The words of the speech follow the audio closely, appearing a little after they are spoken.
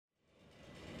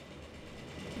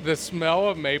The smell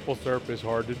of maple syrup is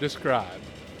hard to describe.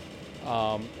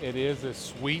 It is a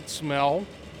sweet smell,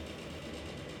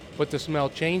 but the smell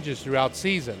changes throughout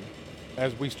season.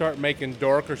 As we start making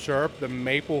darker syrup, the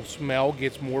maple smell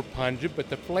gets more pungent, but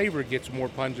the flavor gets more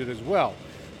pungent as well.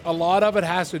 A lot of it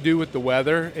has to do with the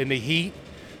weather and the heat.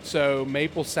 So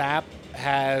maple sap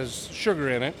has sugar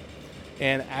in it,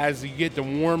 and as you get to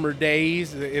warmer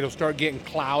days, it'll start getting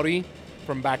cloudy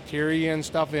from bacteria and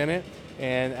stuff in it.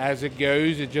 And as it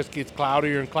goes, it just gets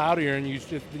cloudier and cloudier, and you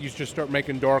just start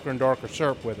making darker and darker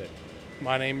syrup with it.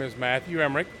 My name is Matthew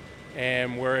Emmerich,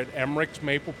 and we're at Emmerich's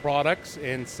Maple Products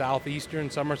in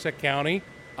southeastern Somerset County.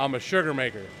 I'm a sugar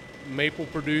maker, maple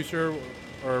producer,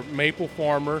 or maple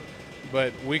farmer,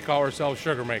 but we call ourselves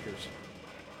sugar makers.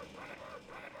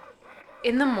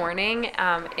 In the morning,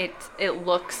 it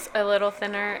looks a little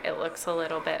thinner. It looks a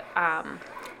little bit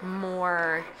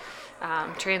more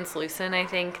translucent, I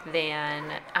think, than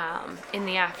in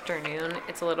the afternoon.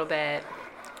 It's a little bit,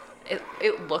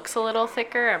 it looks a little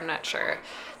thicker. I'm not sure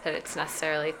that it's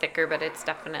necessarily thicker, but it's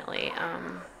definitely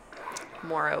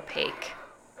more opaque.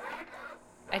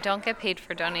 I don't get paid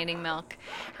for donating milk.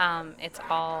 It's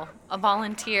all a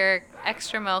volunteer,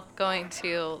 extra milk going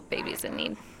to babies in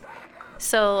need.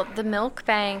 So the milk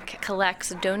bank collects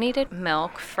donated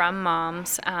milk from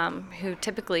moms who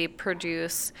typically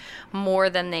produce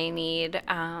more than they need.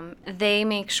 They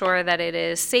make sure that it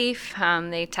is safe.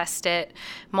 They test it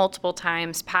multiple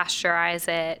times, pasteurize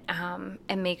it,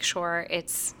 and make sure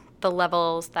it's the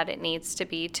levels that it needs to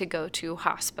be to go to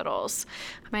hospitals.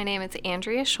 My name is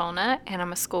Andrea Scholna, and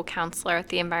I'm a school counselor at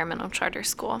the Environmental Charter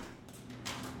School.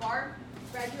 Barb,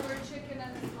 regular chicken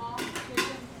and small chicken.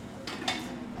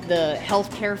 The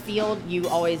healthcare field,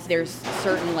 there's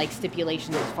certain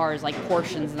stipulations as far as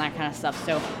portions and that kind of stuff.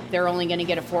 So they're only going to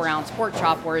get a 4-ounce pork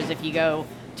chop, whereas if you go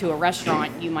to a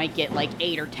restaurant, you might get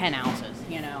 8 or 10 ounces,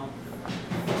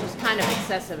 which is kind of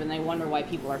excessive, and they wonder why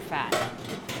people are fat.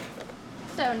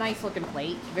 So nice looking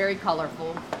plate, very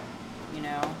colorful,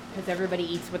 because everybody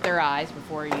eats with their eyes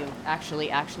before you actually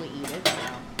eat it.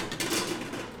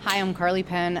 Hi, I'm Carly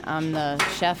Penn. I'm the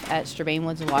chef at Strabane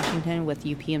Woods of Washington with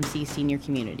UPMC Senior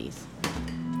Communities.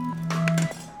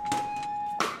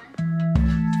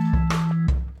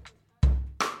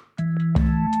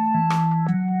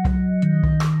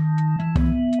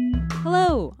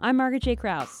 Hello, I'm Margaret J.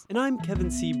 Krause. And I'm Kevin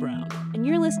C. Brown. And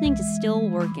you're listening to Still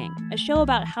Working, a show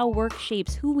about how work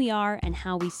shapes who we are and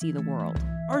how we see the world.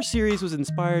 Our series was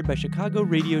inspired by Chicago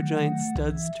radio giant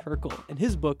Studs Terkel and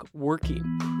his book, Working.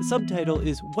 The subtitle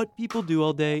is What People Do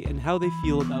All Day and How They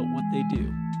Feel About What They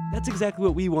Do. That's exactly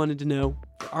what we wanted to know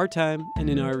for our time and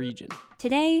in our region.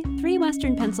 Today, 3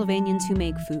 Western Pennsylvanians who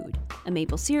make food, a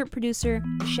maple syrup producer,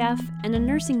 a chef, and a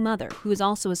nursing mother who is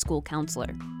also a school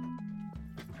counselor.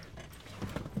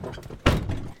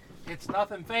 It's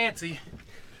nothing fancy,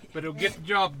 but it'll get the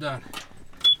job done.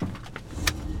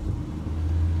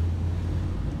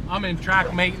 I'm in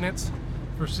track maintenance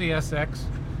for CSX.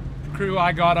 The crew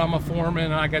I got, I'm a foreman,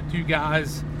 and I got 2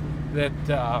 guys that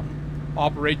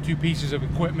operate 2 pieces of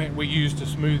equipment we use to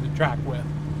smooth the track with.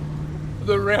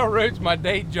 The railroad's my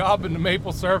day job, and the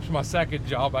maple syrup's my second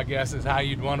job, I guess is how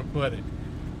you'd want to put it.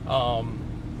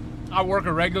 I work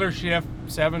a regular shift,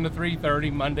 7 to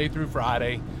 3:30, Monday through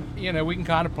Friday. We can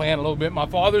kind of plan a little bit. My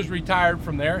father's retired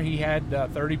from there. He had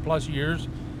 30 plus years.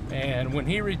 And when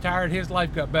he retired, his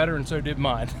life got better, and so did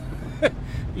mine.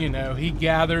 He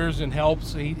gathers and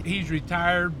helps. He's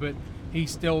retired, but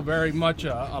he's still very much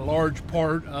a large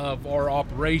part of our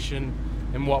operation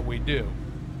and what we do.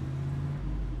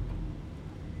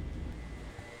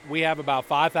 We have about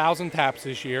 5,000 taps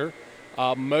this year.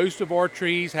 Most of our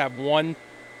trees have 1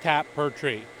 tap per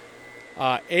tree.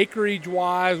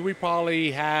 Acreage-wise, we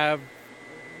probably have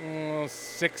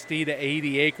 60 to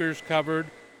 80 acres covered.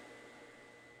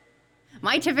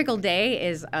 My typical day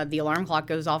is the alarm clock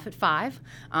goes off at 5.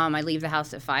 I leave the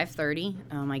house at 5:30.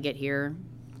 I get here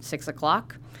 6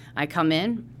 o'clock. I come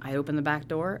in, I open the back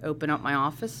door, open up my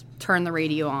office, turn the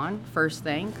radio on first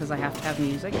thing because I have to have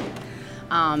music.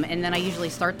 And then I usually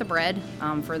start the bread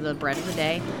for the bread of the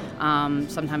day.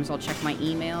 Sometimes I'll check my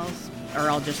emails, or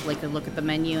I'll just look at the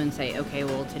menu and say, okay,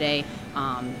 well today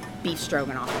beef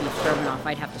stroganoff.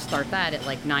 I'd have to start that at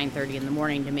 9:30 in the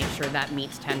morning to make sure that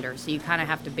meat's tender. So you kind of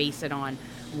have to base it on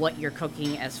what you're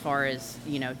cooking as far as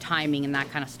timing and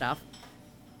that kind of stuff.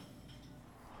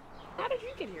 How did you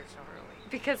get here so early?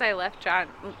 Because I left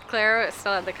Clara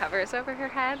still had the covers over her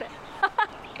head.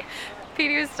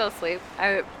 Petey was still asleep.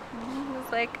 I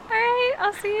was like, all right,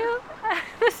 I'll see you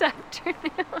this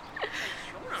afternoon.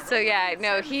 So yeah,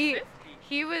 no, he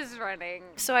He was running.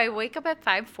 So I wake up at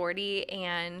 5:40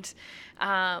 and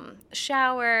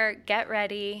shower, get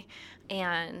ready,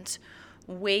 and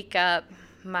wake up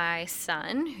my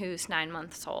son, who's 9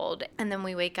 months old. And then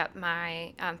we wake up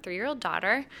my 3-year-old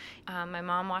daughter. My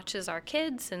mom watches our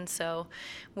kids, and so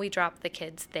we drop the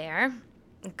kids there,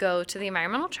 go to the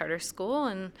environmental charter school,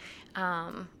 and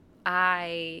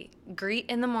I greet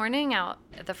in the morning out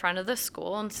at the front of the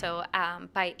school. And so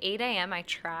by 8 a.m. I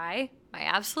try my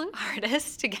absolute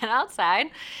hardest to get outside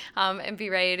and be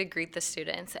ready to greet the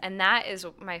students. And that is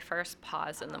my first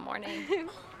pause in the morning.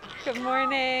 Good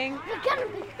morning.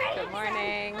 Good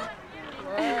morning.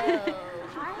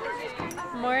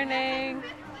 Morning.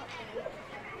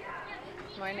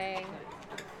 Morning.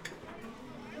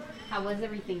 How was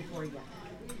everything for you?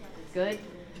 Good?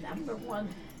 Number one.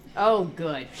 Oh,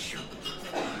 good.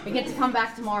 We get to come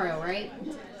back tomorrow, right?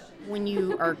 When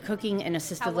you are cooking in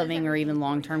assisted living or even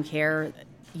long-term care,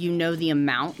 you know the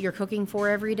amount you're cooking for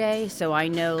every day. So I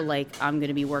know, like, I'm going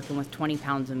to be working with 20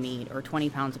 pounds of meat or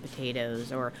 20 pounds of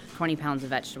potatoes or 20 pounds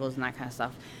of vegetables and that kind of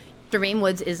stuff. Tremaine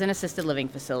Woods is an assisted living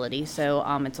facility, so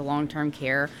it's a long-term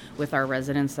care with our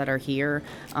residents that are here.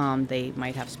 They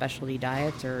might have specialty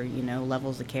diets or,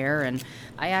 levels of care, and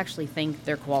I actually think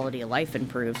their quality of life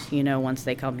improves, once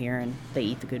they come here and they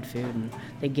eat the good food and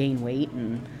they gain weight,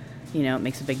 and, it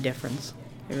makes a big difference.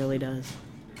 It really does.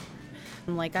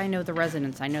 Like, I know the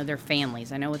residents, I know their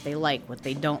families, I know what they like, what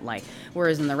they don't like.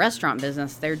 Whereas in the restaurant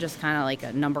business, they're just kind of like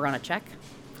a number on a check.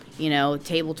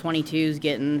 Table 22's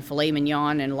getting filet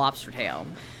mignon and lobster tail.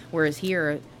 Whereas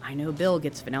here, I know Bill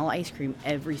gets vanilla ice cream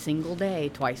every single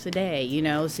day, twice a day,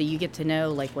 so you get to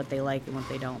know, like, what they like and what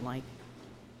they don't like.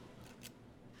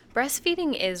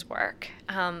 Breastfeeding is work.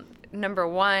 Number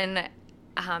one,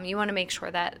 you want to make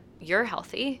sure that you're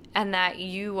healthy and that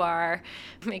you are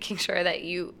making sure that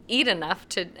you eat enough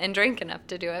and drink enough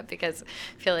to do it, because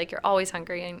I feel like you're always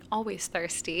hungry and always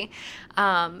thirsty.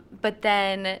 But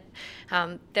then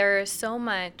there is so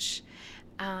much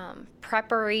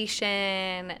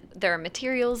preparation. There are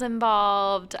materials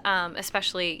involved,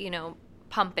 especially,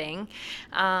 pumping.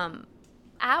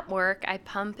 At work, I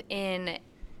pump in,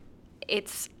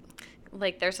 it's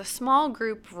like there's a small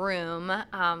group room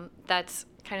that's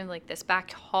kind of like this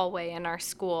back hallway in our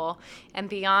school, and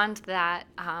beyond that,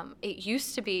 it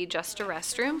used to be just a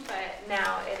restroom, but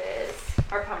now it is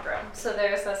our pump room. So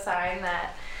there's a sign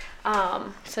that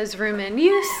says room in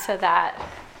use, so that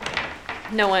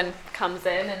no one comes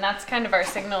in, and that's kind of our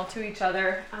signal to each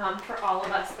other for all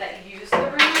of us that use the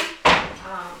room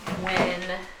when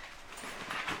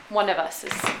one of us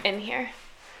is in here.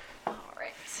 All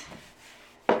right.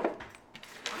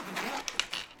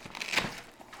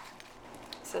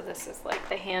 So this is like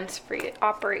the hands-free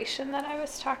operation that I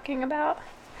was talking about.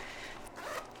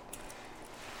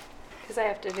 Because I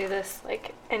have to do this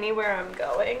like anywhere I'm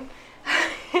going.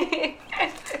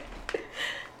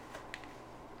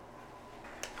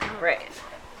 All right.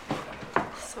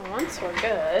 So once we're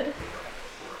good,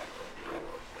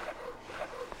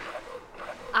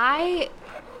 I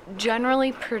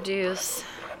generally produce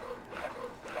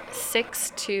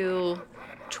 6 to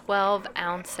 12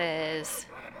 ounces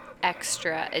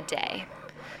extra a day.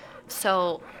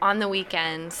 So on the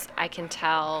weekends, I can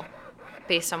tell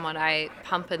based on what I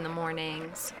pump in the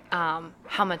mornings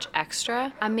how much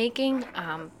extra I'm making,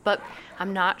 but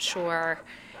I'm not sure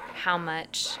how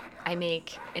much I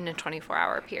make in a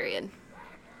 24-hour period.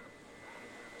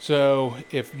 So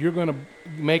if you're going to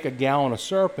make a gallon of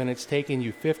syrup and it's taking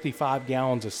you 55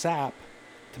 gallons of sap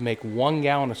to make 1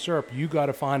 gallon of syrup, you got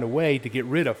to find a way to get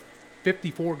rid of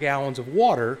 54 gallons of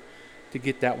water to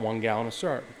get that 1 gallon of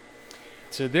syrup.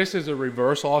 So this is a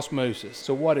reverse osmosis.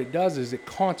 So what it does is it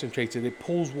concentrates it. It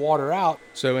pulls water out.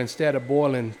 So instead of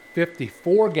boiling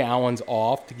 54 gallons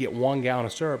off to get 1 gallon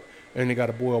of syrup, you only got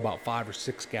to boil about 5 or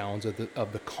 6 gallons of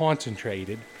the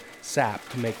concentrated sap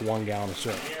to make 1 gallon of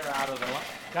syrup.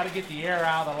 Got to get the air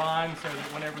out of the line so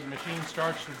that whenever the machine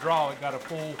starts to draw, it got a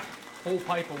full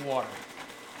pipe of water.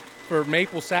 For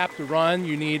maple sap to run,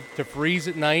 you need to freeze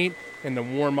at night and to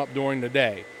warm up during the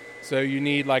day. So you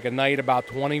need like a night about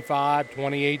 25,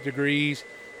 28 degrees,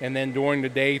 and then during the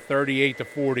day, 38 to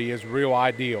 40 is real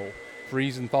ideal.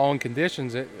 Freeze and thawing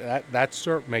conditions, that's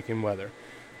syrup making weather.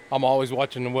 I'm always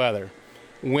watching the weather.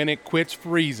 When it quits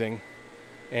freezing,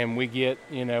 and we get,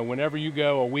 whenever you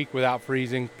go a week without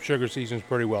freezing, sugar season's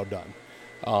pretty well done.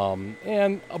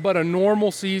 But a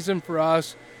normal season for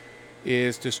us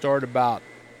is to start about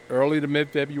early to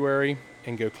mid-February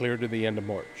and go clear to the end of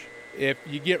March. If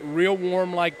you get real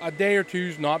warm, like a day or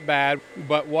two's not bad,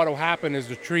 but what'll happen is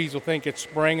the trees will think it's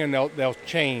spring and they'll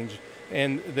change,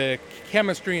 and the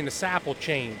chemistry in the sap will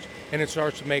change. and it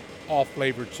starts to make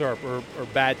off-flavored syrup or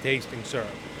bad-tasting syrup.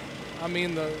 I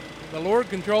mean, the Lord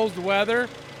controls the weather,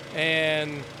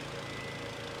 and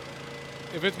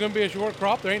if it's going to be a short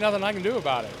crop, there ain't nothing I can do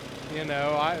about it. You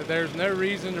know, there's no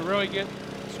reason to really get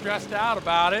stressed out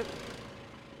about it.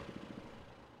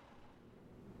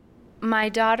 My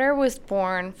daughter was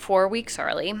born 4 weeks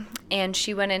early, and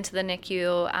she went into the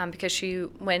NICU because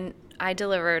when I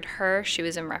delivered her, she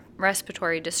was in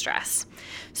respiratory distress.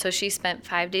 So she spent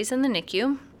 5 days in the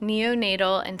NICU,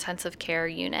 neonatal intensive care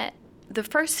unit. The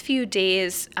first few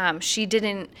days, she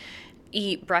didn't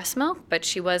eat breast milk, but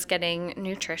she was getting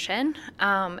nutrition.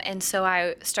 And so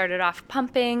I started off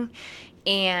pumping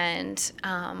and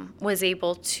was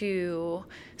able to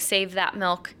save that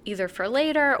milk either for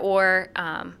later or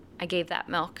I gave that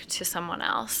milk to someone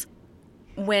else.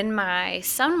 When my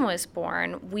son was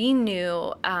born, we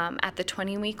knew at the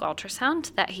 20-week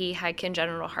ultrasound that he had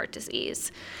congenital heart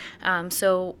disease.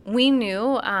 So we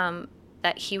knew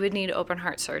that he would need open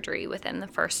heart surgery within the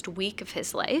first week of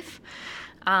his life.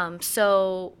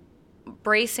 So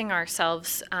bracing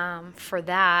ourselves for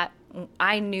that,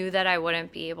 I knew that I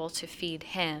wouldn't be able to feed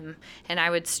him, and I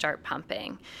would start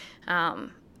pumping.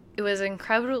 It was an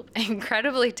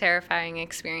incredibly terrifying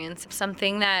experience,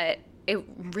 something that it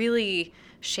really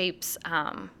shapes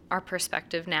our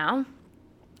perspective now.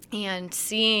 And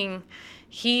seeing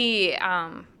he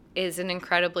is an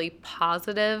incredibly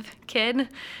positive kid,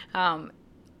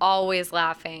 always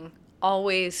laughing,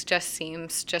 always just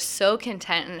seems just so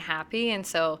content and happy. And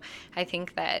so I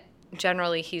think that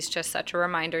generally he's just such a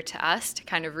reminder to us to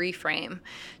kind of reframe,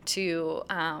 to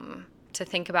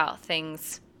think about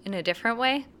things in a different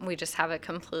way. We just have a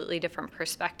completely different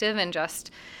perspective and just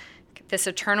this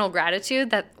eternal gratitude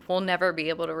that we'll never be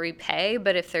able to repay.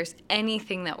 But if there's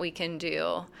anything that we can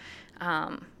do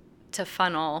to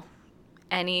funnel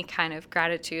any kind of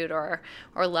gratitude or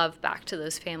love back to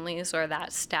those families or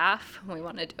that staff, we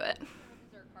want to do it.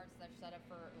 These are carts that I've set up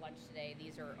for lunch today.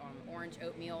 These are orange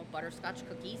oatmeal butterscotch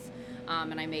cookies,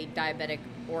 and I made diabetic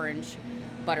orange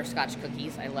butterscotch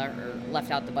cookies. I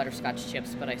left out the butterscotch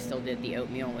chips, but I still did the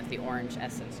oatmeal with the orange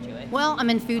essence to it. Well,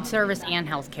 I'm in food service and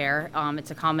healthcare.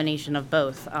 It's a combination of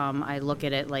both. I look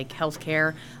at it like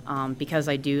healthcare because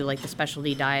I do like the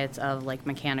specialty diets of like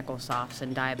mechanical softs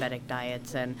and diabetic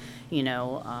diets and,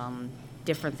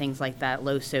 different things like that,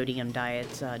 low sodium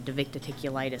diets,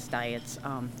 diverticulitis diets,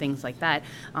 things like that.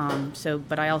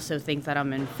 But I also think that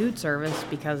I'm in food service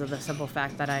because of the simple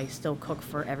fact that I still cook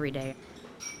for every day.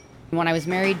 When I was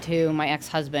married to my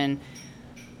ex-husband,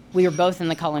 we were both in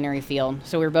the culinary field,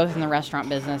 so we were both in the restaurant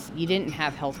business. You didn't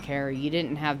have health care, you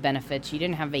didn't have benefits, you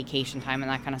didn't have vacation time and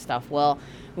that kind of stuff. Well,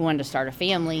 we wanted to start a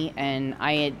family, and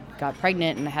I had got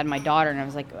pregnant and I had my daughter, and I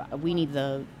was like, we need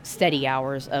the steady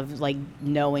hours of like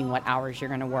knowing what hours you're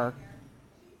going to work.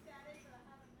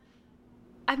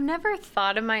 I've never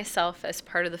thought of myself as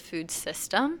part of the food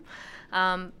system,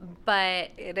 but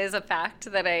it is a fact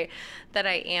that I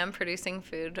am producing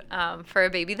food for a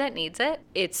baby that needs it.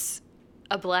 It's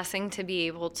a blessing to be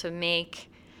able to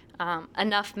make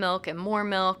enough milk and more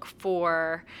milk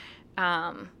for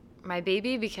my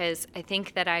baby, because I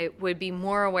think that I would be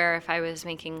more aware if I was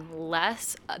making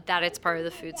less that it's part of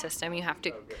the food system. You have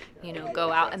to,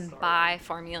 go out and buy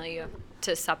formula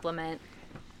to supplement.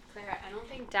 Clara, I don't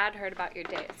think Dad heard about your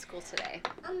day at school today.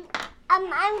 I'm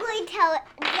going to tell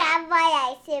Dad why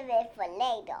I save it for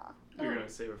later. You're going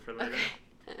to save it for later?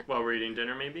 Okay. While we're eating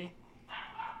dinner, maybe?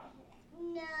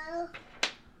 No.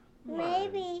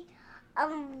 Maybe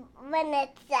when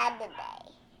it's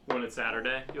Saturday. When it's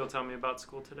Saturday, you'll tell me about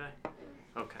school today?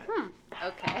 Okay.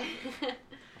 Okay.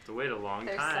 Have to wait a long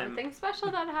There's time. something special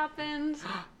that happened.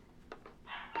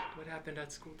 What happened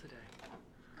at school today?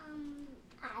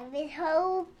 I was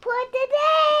helper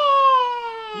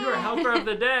today. You were helper of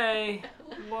the day.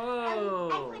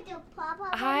 Whoa.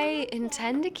 I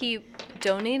intend to keep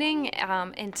donating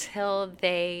until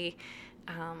they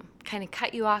kind of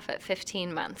cut you off at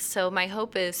 15 months. So my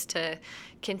hope is to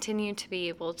continue to be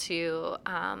able to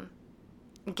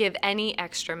give any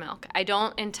extra milk. I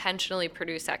don't intentionally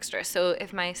produce extra. So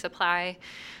if my supply,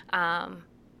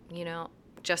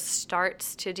 just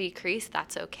starts to decrease,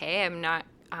 that's okay. I'm not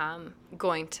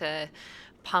going to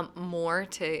pump more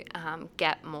to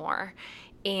get more.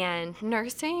 And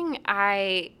nursing,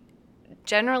 I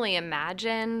generally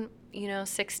imagine,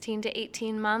 16 to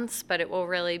 18 months, but it will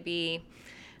really be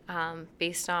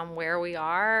based on where we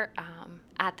are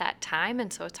at that time.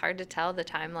 And so it's hard to tell the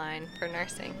timeline for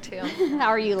nursing, too. How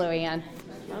are you, Louanne?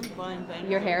 I'm fine, thank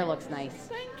you. Your hair looks nice.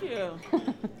 Thank you.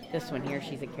 This one here,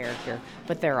 she's a character.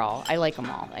 But they're all, I like them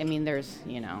all. I mean, there's,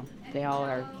 they all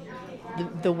are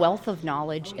the wealth of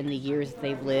knowledge and the years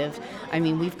they've lived. I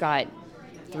mean, we've got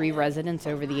 3 residents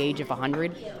over the age of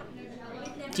 100.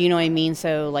 Do you know what I mean?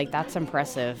 So, like, that's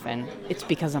impressive, and it's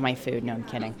because of my food. No, I'm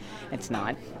kidding. It's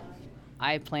not.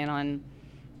 I plan on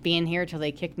being here till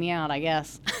they kick me out, I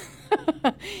guess.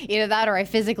 Either that or I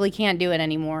physically can't do it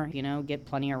anymore. You know, get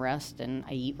plenty of rest, and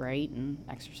I eat right and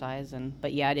exercise.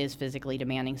 But yeah, it is physically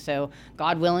demanding. So,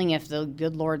 God willing, if the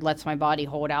good Lord lets my body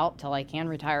hold out till I can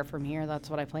retire from here, that's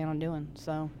what I plan on doing.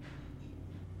 So.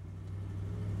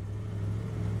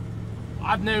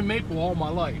 I've known maple all my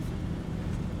life.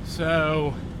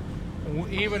 So,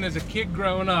 even as a kid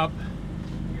growing up,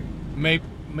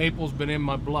 maple's been in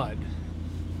my blood.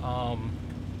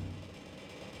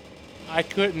 I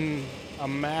couldn't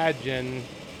imagine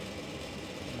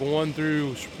going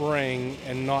through spring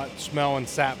and not smelling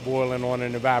sap boiling on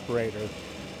an evaporator,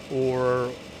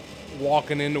 or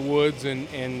walking in the woods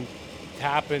and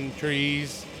tapping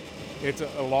trees. It's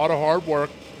a lot of hard work.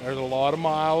 There's a lot of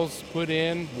miles put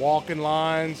in, walking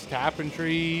lines, tapping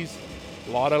trees,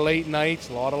 a lot of late nights,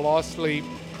 a lot of lost sleep,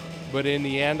 but in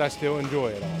the end, I still enjoy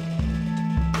it all.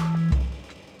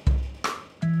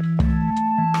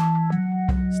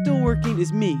 Still Working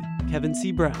is me, Kevin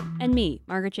C. Brown. And me,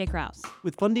 Margaret J. Krause.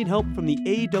 With funding help from the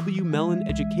A.W. Mellon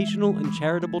Educational and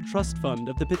Charitable Trust Fund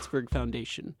of the Pittsburgh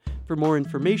Foundation. For more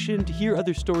information, to hear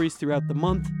other stories throughout the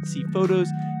month, see photos,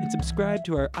 and subscribe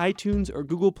to our iTunes or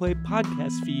Google Play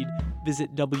podcast feed,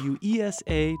 visit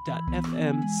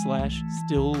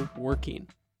wesa.fm/stillworking.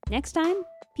 Next time,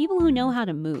 people who know how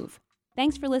to move.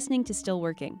 Thanks for listening to Still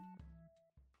Working.